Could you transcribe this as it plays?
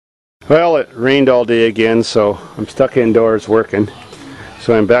Well, it rained all day again, so I'm stuck indoors working.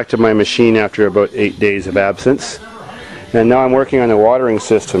 So I'm back to my machine after about 8 days of absence. And now I'm working on the watering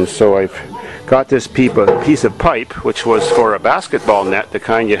system, so I've got this piece of pipe, which was for a basketball net, the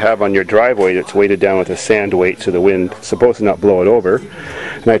kind you have on your driveway that's weighted down with a sand weight so the wind is supposed to not blow it over.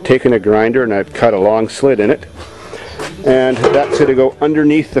 And I've taken a grinder and I've cut a long slit in it. And that's going to go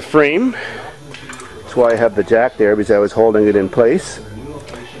underneath the frame. That's why I have the jack there, because I was holding it in place.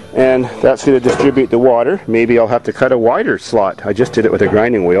 And that's going to distribute the water. Maybe I'll have to cut a wider slot. I just did it with a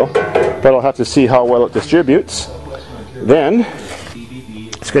grinding wheel. But I'll have to see how well it distributes. Then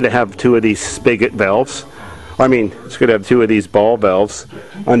it's going to have two of these spigot valves. It's going to have two of these ball valves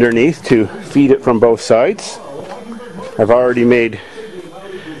underneath to feed it from both sides. I've already made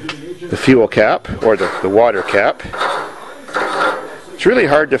the fuel cap, or the water cap. It's really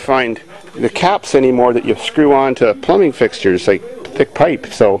hard to find the caps anymore that you screw on to plumbing fixtures, like thick pipe,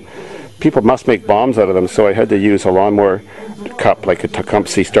 so people must make bombs out of them, so I had to use a lawnmower cup, like a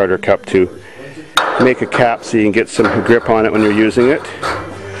Tecumseh starter cup, to make a cap so you can get some grip on it when you're using it.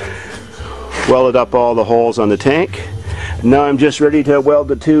 Welded up all the holes on the tank. Now I'm just ready to weld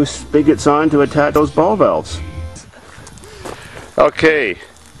the two spigots on to attach those ball valves. Okay,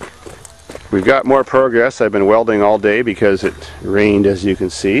 we've got more progress. I've been welding all day because it rained, as you can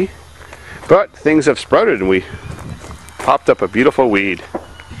see, but things have sprouted and we popped up a beautiful weed.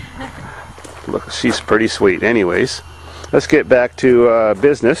 Look, she's pretty sweet. Anyways, let's get back to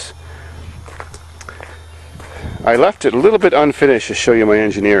business. I left it a little bit unfinished to show you my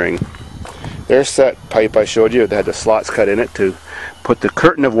engineering. There's that pipe I showed you that had the slots cut in it to put the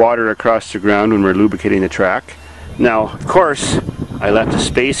curtain of water across the ground when we're lubricating the track. Now, of course, I left a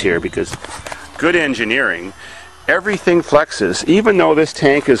space here because good engineering. Everything flexes, even though this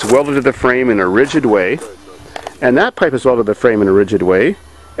tank is welded to the frame in a rigid way, and that pipe is welded to the frame in a rigid way,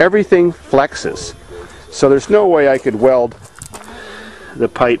 everything flexes. So there's no way I could weld the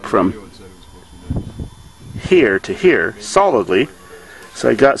pipe from here to here solidly. So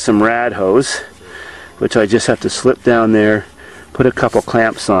I got some rad hose, which I just have to slip down there, put a couple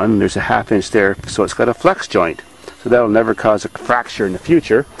clamps on. There's a 1/2 inch there, so it's got a flex joint. So that'll never cause a fracture in the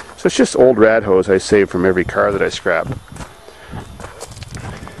future. So it's just old rad hose I saved from every car that I scrap.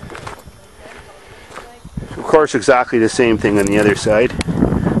 Of course, exactly the same thing on the other side.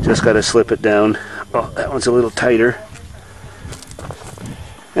 Just got to slip it down. Oh, that one's a little tighter.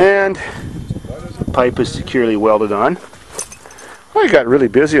 And the pipe is securely welded on. I got really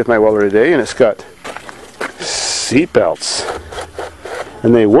busy with my welder today, and it's got seat belts.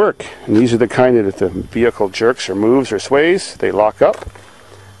 And they work. And these are the kind that if the vehicle jerks or moves or sways, they lock up.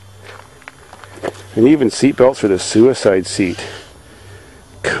 And even seat belts for the suicide seat.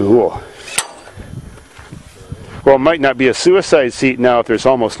 Cool. Well, it might not be a suicide seat now if there's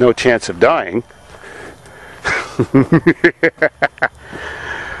almost no chance of dying.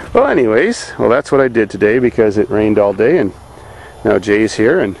 Well, anyways, that's what I did today because it rained all day, and now Jay's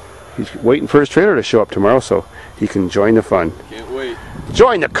here and he's waiting for his trailer to show up tomorrow so he can join the fun. Can't wait.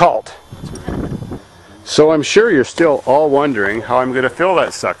 Join the cult! So I'm sure you're still all wondering how I'm going to fill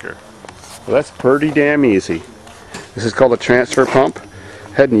that sucker. Well, that's pretty damn easy. This is called a transfer pump.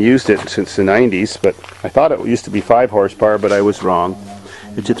 Hadn't used it since the 90s, but I thought it used to be 5 horsepower, but I was wrong.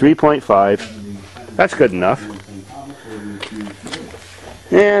 It's a 3.5. That's good enough.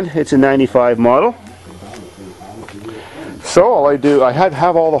 And it's a 95 model. So all I do, I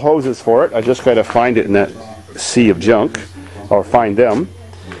have all the hoses for it. I just got to find it in that sea of junk, or find them.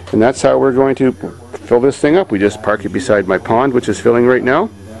 And that's how we're going to fill this thing up. We just park it beside my pond, which is filling right now,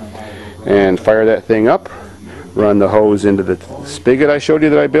 and fire that thing up. Run the hose into the spigot I showed you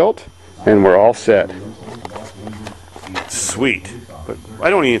that I built, and we're all set. Sweet. But I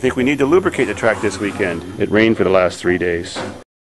don't even think we need to lubricate the track this weekend. It rained for the last 3 days.